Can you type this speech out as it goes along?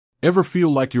Ever feel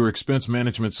like your expense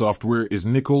management software is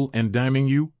nickel and diming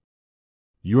you?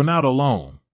 You're not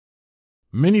alone.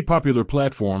 Many popular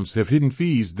platforms have hidden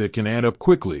fees that can add up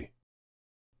quickly.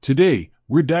 Today,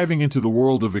 we're diving into the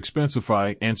world of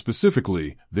Expensify and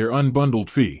specifically their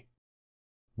unbundled fee.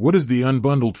 What is the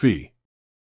unbundled fee?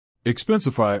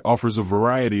 Expensify offers a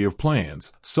variety of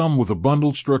plans, some with a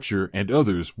bundled structure and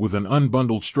others with an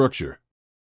unbundled structure.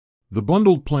 The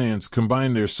bundled plans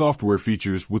combine their software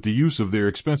features with the use of their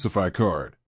Expensify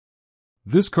card.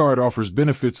 This card offers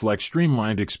benefits like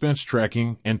streamlined expense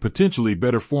tracking and potentially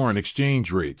better foreign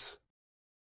exchange rates.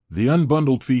 The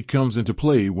unbundled fee comes into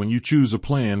play when you choose a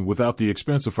plan without the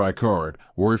Expensify card,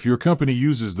 or if your company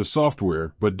uses the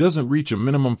software but doesn't reach a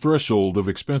minimum threshold of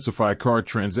Expensify card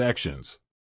transactions.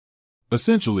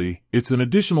 Essentially, it's an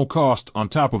additional cost on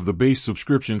top of the base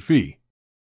subscription fee.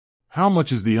 How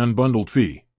much is the unbundled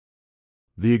fee?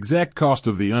 The exact cost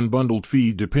of the unbundled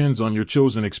fee depends on your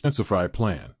chosen Expensify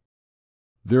plan.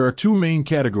 There are two main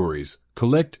categories,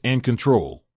 Collect and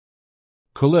Control.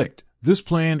 Collect. This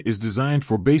plan is designed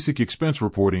for basic expense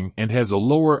reporting and has a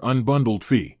lower unbundled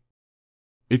fee.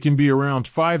 It can be around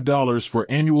 $5 for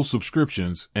annual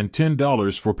subscriptions and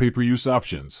 $10 for pay-per-use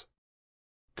options.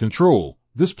 Control.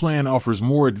 This plan offers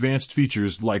more advanced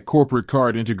features like corporate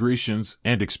card integrations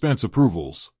and expense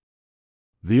approvals.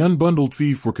 The unbundled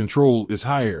fee for Control is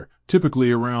higher,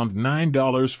 typically around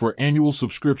 $9 for annual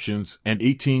subscriptions and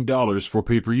 $18 for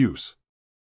pay-per-use.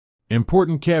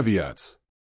 Important caveats.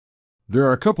 There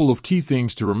are a couple of key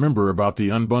things to remember about the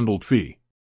unbundled fee.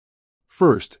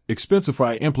 First,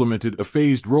 Expensify implemented a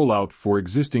phased rollout for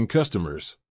existing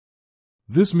customers.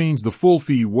 This means the full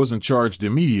fee wasn't charged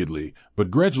immediately, but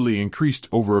gradually increased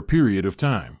over a period of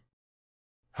time.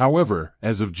 However,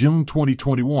 as of June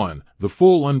 2021, the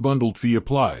full unbundled fee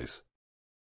applies.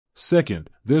 Second,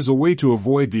 there's a way to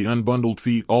avoid the unbundled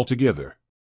fee altogether.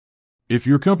 If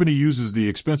your company uses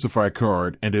the Expensify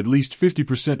card and at least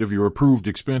 50% of your approved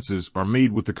expenses are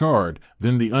made with the card,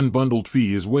 then the unbundled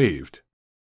fee is waived.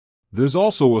 There's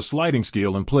also a sliding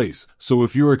scale in place, so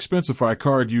if your Expensify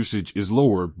card usage is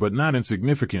lower but not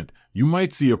insignificant, you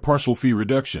might see a partial fee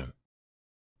reduction.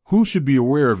 Who should be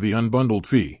aware of the unbundled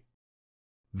fee?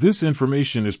 This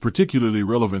information is particularly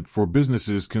relevant for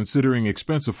businesses considering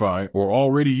Expensify or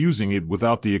already using it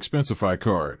without the Expensify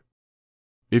card.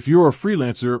 If you're a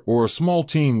freelancer or a small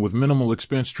team with minimal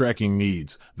expense tracking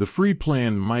needs, the free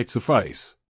plan might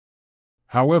suffice.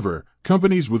 However,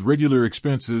 companies with regular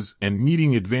expenses and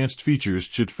needing advanced features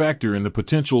should factor in the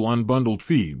potential unbundled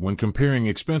fee when comparing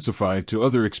Expensify to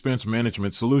other expense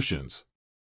management solutions.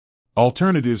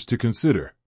 Alternatives to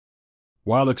consider.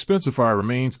 While Expensify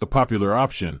remains a popular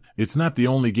option, it's not the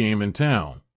only game in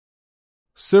town.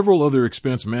 Several other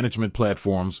expense management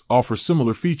platforms offer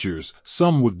similar features,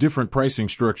 some with different pricing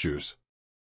structures.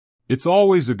 It's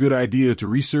always a good idea to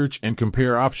research and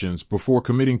compare options before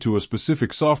committing to a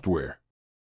specific software.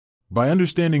 By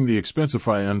understanding the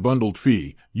Expensify unbundled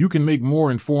fee, you can make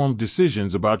more informed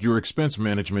decisions about your expense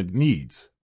management needs.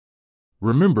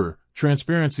 Remember,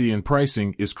 transparency in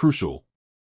pricing is crucial.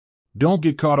 Don't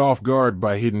get caught off guard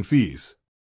by hidden fees.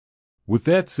 With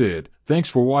that said, thanks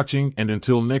for watching, and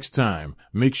until next time,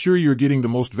 make sure you're getting the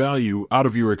most value out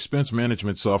of your expense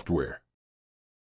management software.